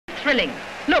thrilling.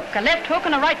 Look, a left hook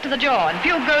and a right to the jaw, and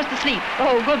Fugue goes to sleep.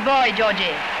 Oh, good boy,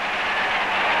 Georgie.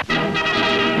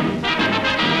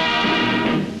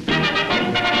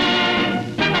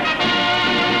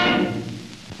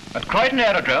 At Croydon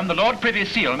Aerodrome, the Lord Privy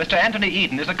Seal, Mr. Anthony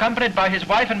Eden, is accompanied by his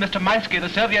wife and Mr. Maisky, the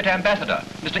Soviet ambassador.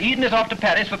 Mr. Eden is off to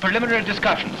Paris for preliminary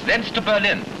discussions, thence to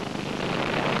Berlin.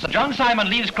 Sir John Simon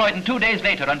leaves Croydon 2 days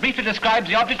later and briefly describes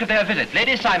the object of their visit,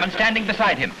 Lady Simon standing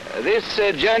beside him. This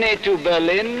journey to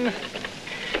Berlin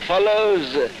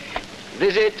follows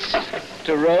visits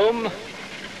to Rome,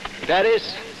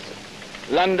 Paris,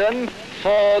 London,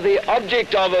 for the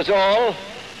object of us all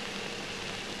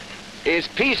is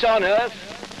peace on earth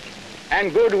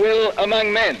and goodwill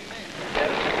among men.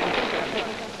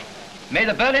 May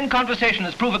the Berlin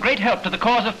conversations prove a great help to the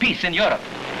cause of peace in Europe.